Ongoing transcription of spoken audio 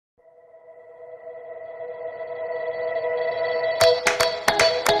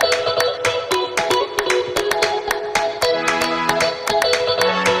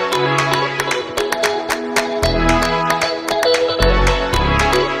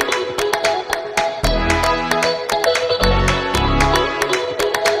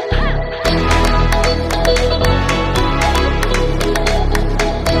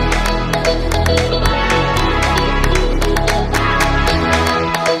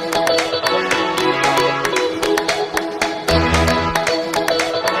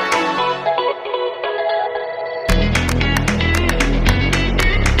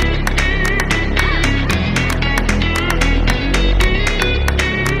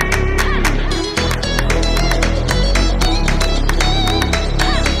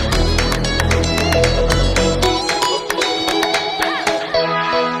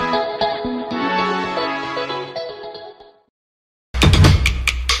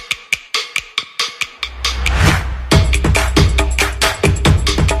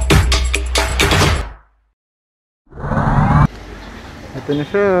Ito na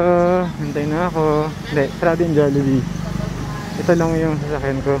siya. Hintay na ako. Hindi, sarado yung Jollibee. Ito lang yung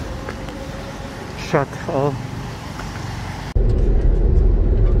sasakyan ko. Shuttle.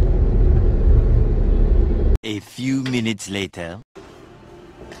 A few minutes later.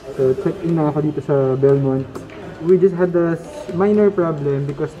 So, check-in na ako dito sa Belmont. We just had a minor problem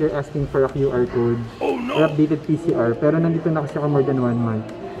because they're asking for a QR code. Oh no! Or updated PCR. Pero nandito na kasi ako more than 1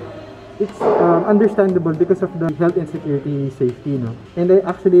 month. It's understandable because of the health and security safety, no? And I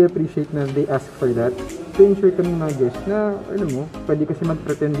actually appreciate na they ask for that to ensure kami mga guests na, alam mo, pwede kasi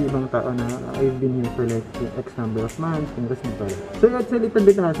mag-pretend yung ibang tao na I've been here for like X number of months, and that's not. So it's a little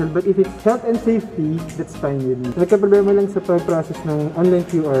bit hassle, but if it's health and safety, that's fine with me. Nagka-problema lang sa pag-process ng online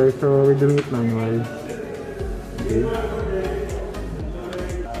QR, so we're doing it manual. Okay.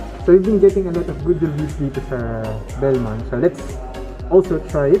 So we've been getting a lot of good reviews dito sa Belmont, so let's also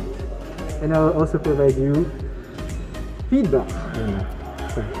try it. And I'll also provide you feedback.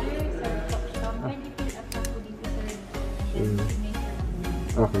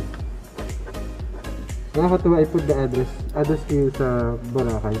 Okay. Nakakatuwa, I put the address ko sa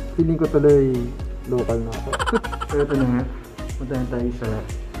Boracay. Feeling ko tuloy local na ako. So ito na nga. Punta na tayo sa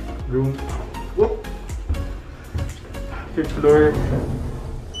room. Whoop! 5th floor.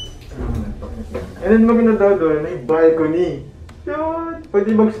 And then maganda daw doon, may balcony. Yun!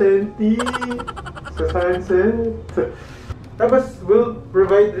 Pwede mag-senti sa sunset. Tapos, we'll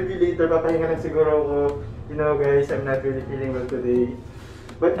provide review later. Papahinga lang siguro ako. You know guys, I'm not really feeling well today.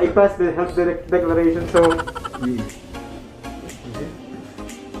 But I passed the health declaration, so...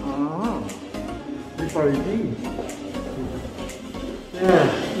 Ah! We party! Yeah!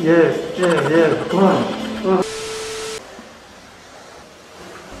 Yes! Yeah! Come on!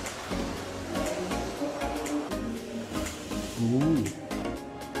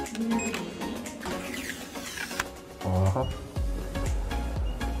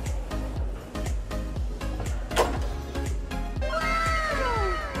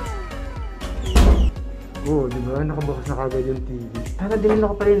 Oh, di ba? Nakabukas na kagad yung TV. Tara, din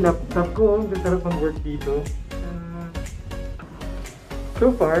ako pa yung laptop ko. Sarap ang work dito.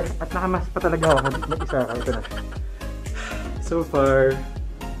 So far, at nakamas pa talaga ako. Mag-isa ka. Ito na. So far,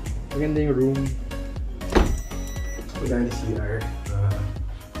 maganda yung room. Wala ni CR.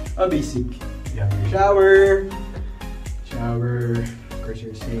 Basic. You have your shower, of course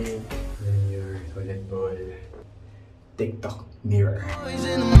your sink, and your toilet bowl, TikTok mirror.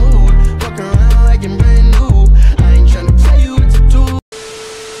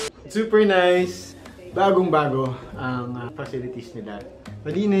 Super nice! Bagong-bago ang facilities nila.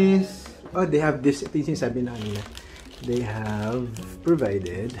 Malinis. Oh, they have this. Ito yung sinasabi na kanina. They have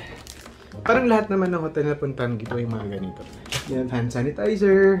provided. Parang lahat naman ng hotel na puntahan dito yung mga ganito. They have hand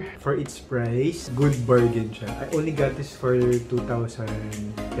sanitizer. For its price, good bargain siya. I only got this for 2,000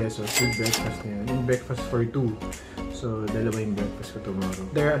 pesos with breakfast na yun. And breakfast for 2. So, dalawa yung breakfast ko tomorrow.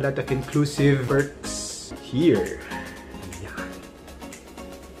 There are a lot of inclusive perks here. Yan.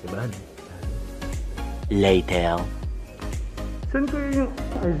 Diba? Later. Saan ko yung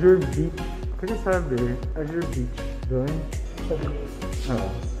Azure Beach? Kasi sabi, Azure Beach doon.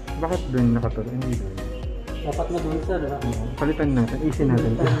 Bakit doon nakaturo? Hindi doon. Dapat na doon sir. Palitan natin. Easy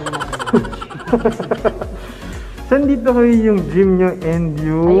natin. Saan dito kayo yung gym nyo and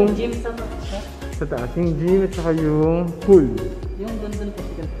yung... Ay, yung gym sa taas. Sa taas. Yung gym at saka yung pool. Yung doon po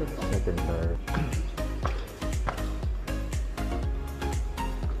sa ganito. Second floor.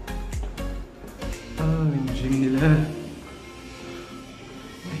 Yung gym nila.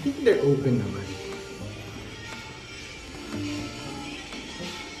 I think they're open naman.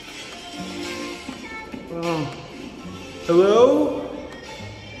 Oh. Hello?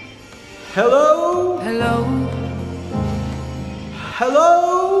 Hello? Hello? Hello?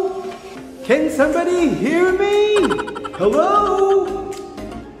 Can somebody hear me? Hello?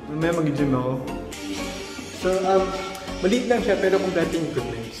 Mamaya mag-gym ako. So, maliit lang siya pero kompleto yung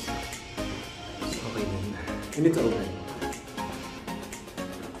equipments. Okay din. And it's open.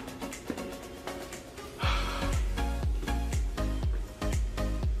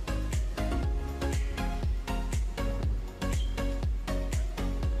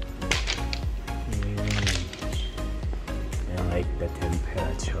 The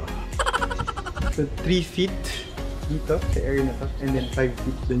temperature. So 3 feet dito sa area na to, and then 5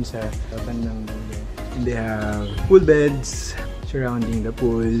 feet dun sa bandang dulo. And they have pool beds surrounding the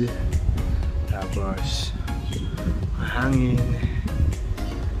pool. Tapos hangin.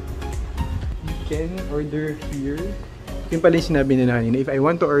 You can order here. Yung pala yung sinabi nila kanina, if I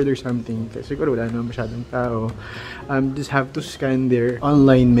want to order something, kasi siguro wala naman masyadong tao, just have to scan their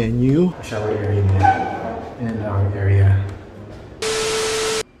online menu. Shower area and lounge area.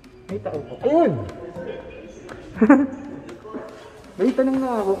 May tao po. Ayun! May tanong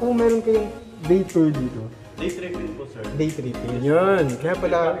na ako kung meron kayong day tour dito. Day tripping po, sir. Day tripping. Yun. Kaya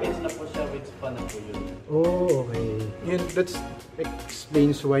pala... Package na po siya with spa na po yun. Oh, okay. Yun, that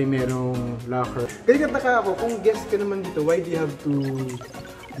explains why merong locker. Kaya kataka ako, kung guest ka naman dito, why do you have to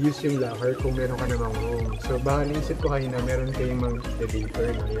use yung locker kung meron ka namang room? So baka naisip ko kayo na meron kayong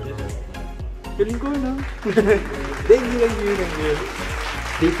mag-debater na yun. Galing ko, no? Thank you.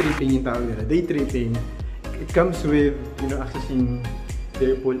 Day tripping yung tawag nila. Day tripping. It comes with, accessing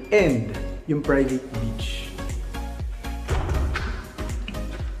their pool and yung private beach.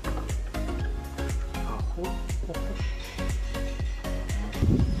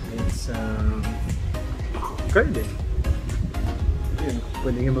 It's garden. Yun,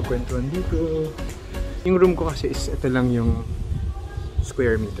 pwede nga magkwentuhan dito. Yung room ko kasi is ito lang yung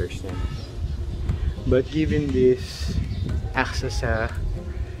square meters niya. But given this access sa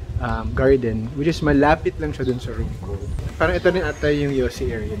garden, which is malapit lang siya dun sa room ko. Parang ito rin ata yung Yossi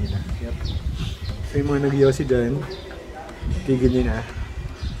area nila. Yep. So yung mga nag-Yossi dyan, tigil nyo na.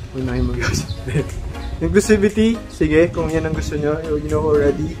 Huwag na kayo mag-Yossi. Inclusivity, sige, kung yan ang gusto nyo, you know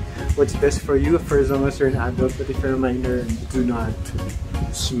already what's best for you for as long as you're an adult, but if you're a minor, do not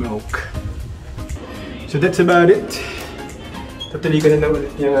smoke. So that's about it. Tutuloy ko na lang ulit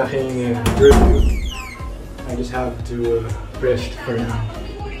yung aking review. I just have to rest for now.